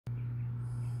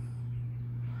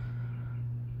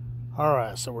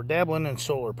Alright, so we're dabbling in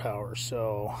solar power.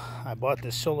 So I bought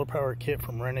this solar power kit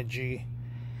from Renogy.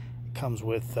 It comes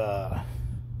with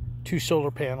 2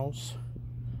 solar panels,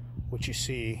 which you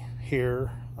see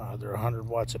here. They're 100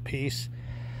 watts a piece.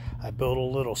 I built a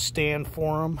little stand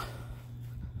for them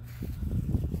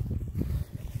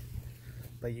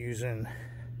by using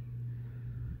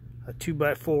a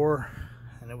 2x4,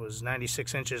 and it was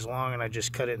 96 inches long, and I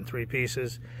just cut it in 3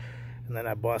 pieces, and then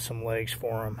I bought some legs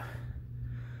for them.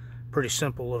 Pretty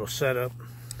simple little setup.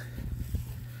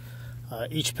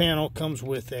 Each panel comes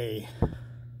with a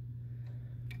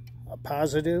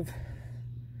positive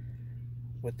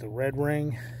with the red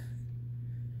ring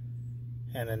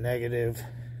and a negative,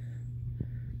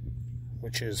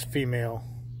 which is female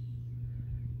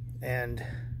end.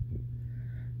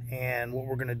 And what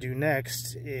we're going to do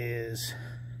next is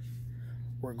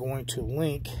we're going to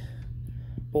link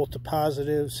both the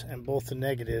positives and both the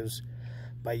negatives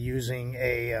by using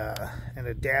an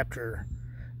adapter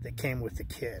that came with the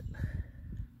kit.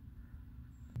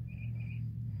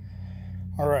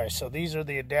 Alright, so these are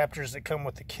the adapters that come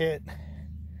with the kit,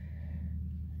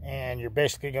 and you're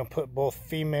basically going to put both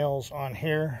females on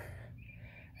here,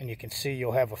 and you can see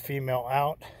you'll have a female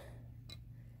out,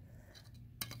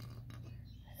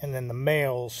 and then the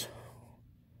males,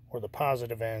 or the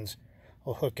positive ends,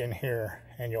 will hook in here,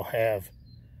 and you'll have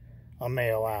a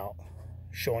male out,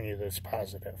 showing you that it's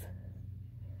positive.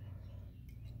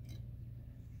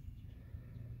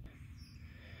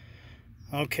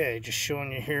 Okay, just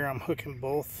showing you here, I'm hooking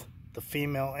both the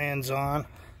female ends on.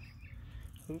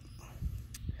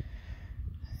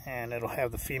 And it'll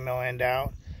have the female end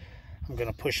out. I'm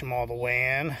going to push them all the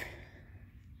way in.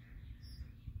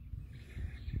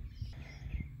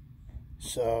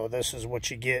 So this is what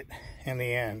you get in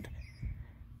the end.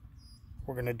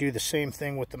 We're going to do the same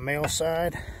thing with the male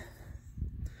side.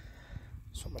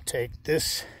 So I'm going to take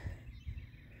this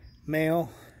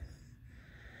male,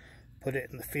 put it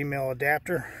in the female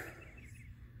adapter.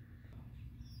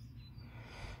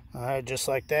 Alright, just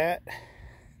like that.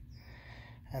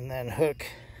 And then hook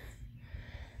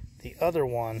the other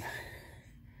one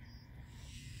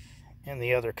in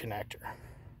the other connector.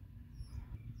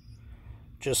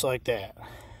 Just like that.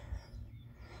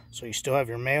 So you still have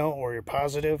your male or your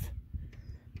positive,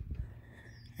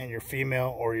 and your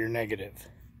female or your negative.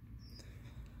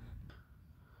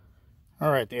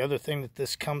 Alright, the other thing that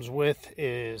this comes with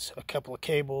is a couple of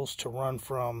cables to run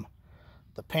from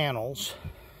the panels,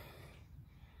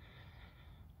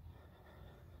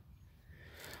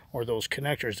 or those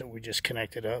connectors that we just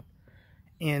connected up,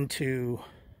 into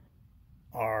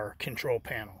our control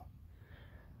panel.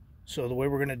 So the way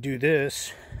we're going to do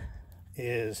this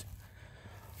is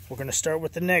we're going to start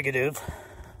with the negative.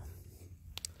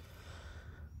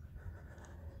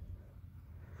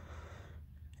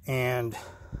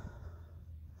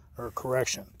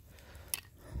 Correction.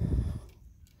 I'm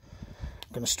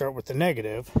going to start with the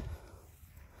negative,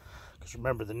 because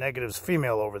remember, the negative's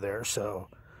female over there, so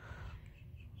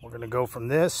we're going to go from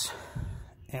this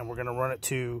and we're going to run it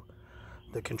to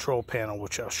the control panel,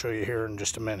 which I'll show you here in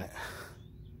just a minute.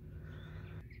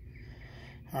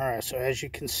 Alright, so as you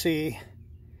can see,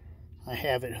 I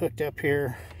have it hooked up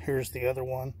here. Here's the other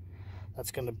one.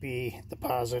 That's going to be the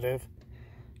positive,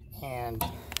 and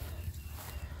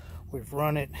we've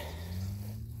run it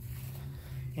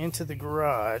into the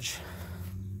garage.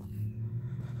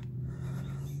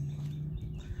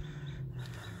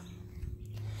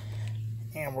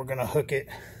 And we're going to hook it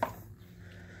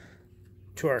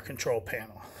to our control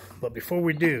panel. But before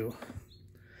we do,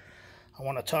 I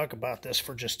want to talk about this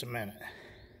for just a minute.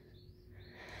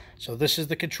 So this is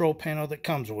the control panel that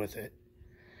comes with it.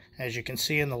 As you can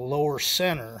see in the lower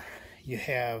center, you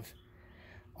have,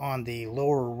 on the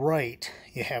lower right,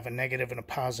 you have a negative and a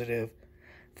positive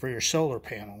for your solar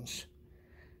panels,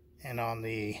 and on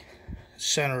the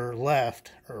center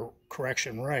left, or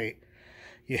correction right,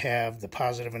 you have the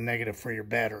positive and negative for your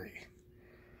battery.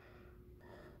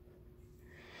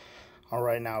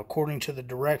 Alright, now according to the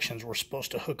directions, we're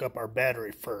supposed to hook up our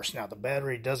battery first. Now the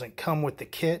battery doesn't come with the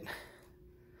kit,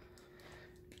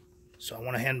 so I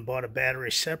went ahead and bought a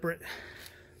battery separate.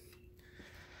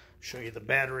 Show you the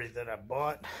battery that I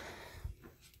bought.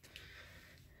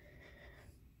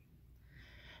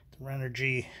 The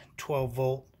Renogy 12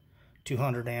 volt,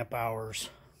 200 amp hours.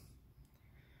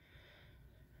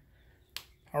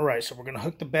 Alright, so we're going to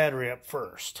hook the battery up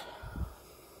first.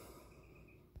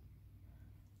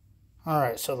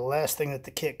 Alright, so the last thing that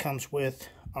the kit comes with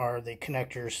are the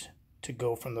connectors to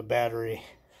go from the battery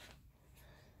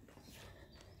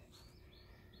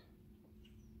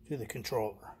to the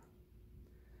controller.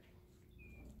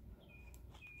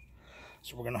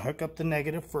 So we're going to hook up the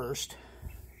negative first.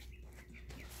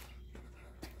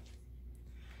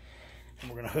 And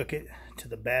we're going to hook it to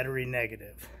the battery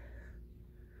negative.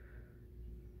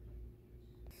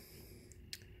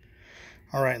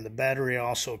 Alright, and the battery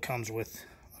also comes with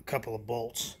a couple of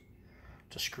bolts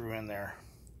to screw in there.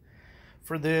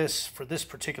 For this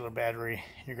particular battery,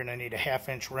 you're going to need a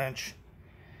 1/2-inch wrench,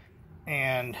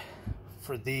 and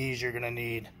for these you're going to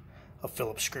need a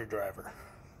Phillips screwdriver.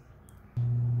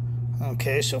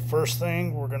 Okay, so first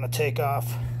thing, we're going to take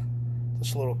off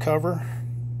this little cover,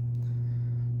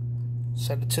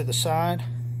 set it to the side,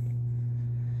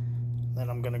 then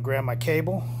I'm going to grab my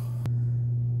cable.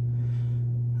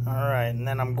 Alright, and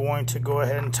then I'm going to go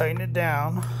ahead and tighten it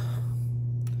down.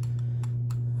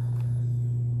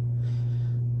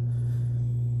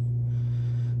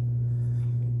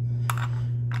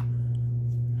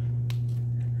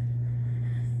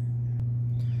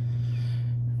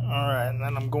 Alright, and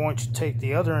then I'm going to take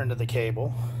the other end of the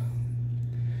cable,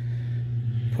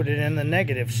 put it in the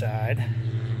negative side.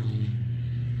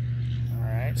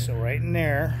 Alright, so right in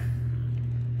there.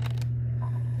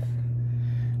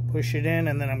 Push it in,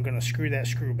 and then I'm going to screw that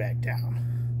screw back down.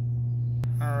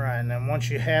 Alright, and then once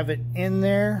you have it in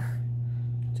there,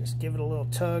 just give it a little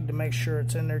tug to make sure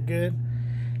it's in there good.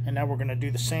 And now we're going to do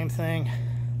the same thing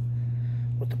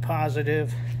with the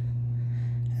positive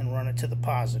and run it to the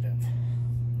positive.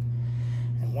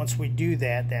 And once we do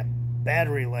that, that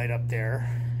battery light up there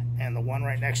and the one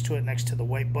right next to it, next to the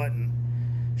white button,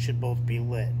 should both be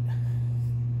lit.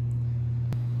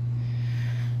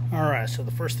 Alright, so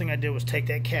the first thing I did was take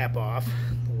that cap off,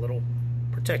 the little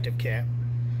protective cap,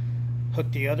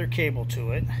 hook the other cable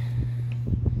to it,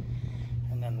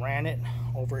 and then ran it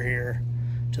over here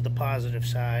to the positive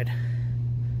side.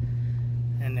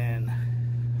 And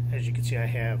then, as you can see, I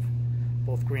have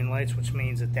both green lights, which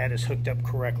means that that is hooked up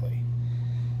correctly.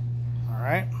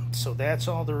 Alright, so that's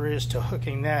all there is to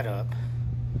hooking that up.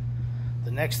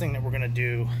 The next thing that we're going to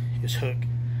do is hook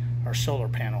our solar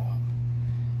panel up.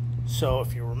 So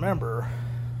if you remember,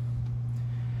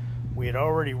 we had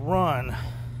already run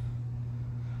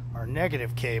our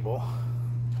negative cable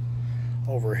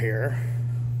over here.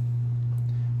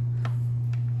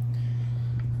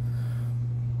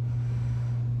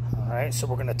 Alright, so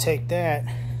we're going to take that,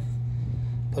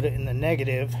 put it in the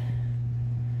negative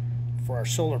for our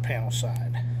solar panel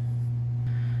side.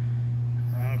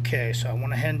 Okay, so I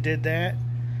went ahead and did that,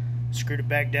 screwed it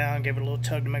back down, gave it a little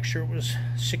tug to make sure it was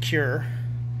secure.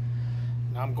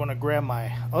 Now I'm going to grab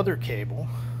my other cable,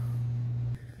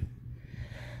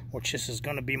 which this is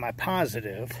going to be my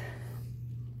positive.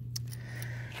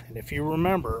 And if you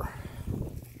remember,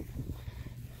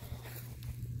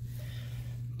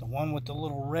 the one with the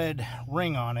little red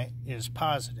ring on it is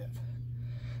positive.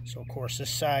 So of course this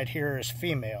side here is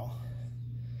female.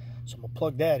 So I'm going to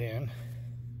plug that in.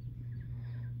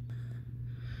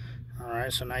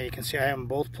 Alright, so now you can see I have them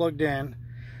both plugged in.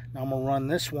 Now I'm going to run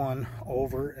this one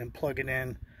over and plug it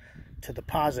in to the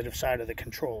positive side of the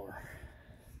controller.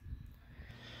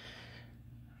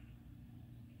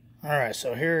 Alright,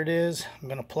 so here it is. I'm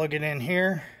going to plug it in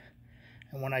here.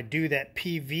 And when I do that,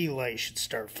 PV light should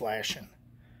start flashing.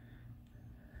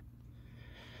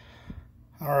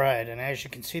 Alright, and as you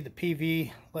can see, the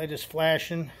PV light is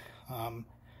flashing.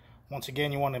 Once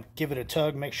again, you want to give it a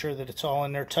tug, make sure that it's all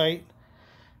in there tight.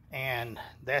 And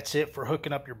that's it for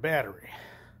hooking up your battery.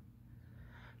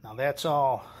 Now that's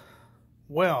all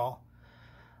well,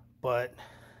 but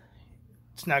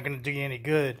it's not going to do you any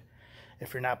good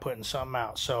if you're not putting something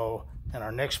out. So in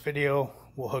our next video,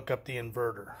 we'll hook up the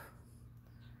inverter.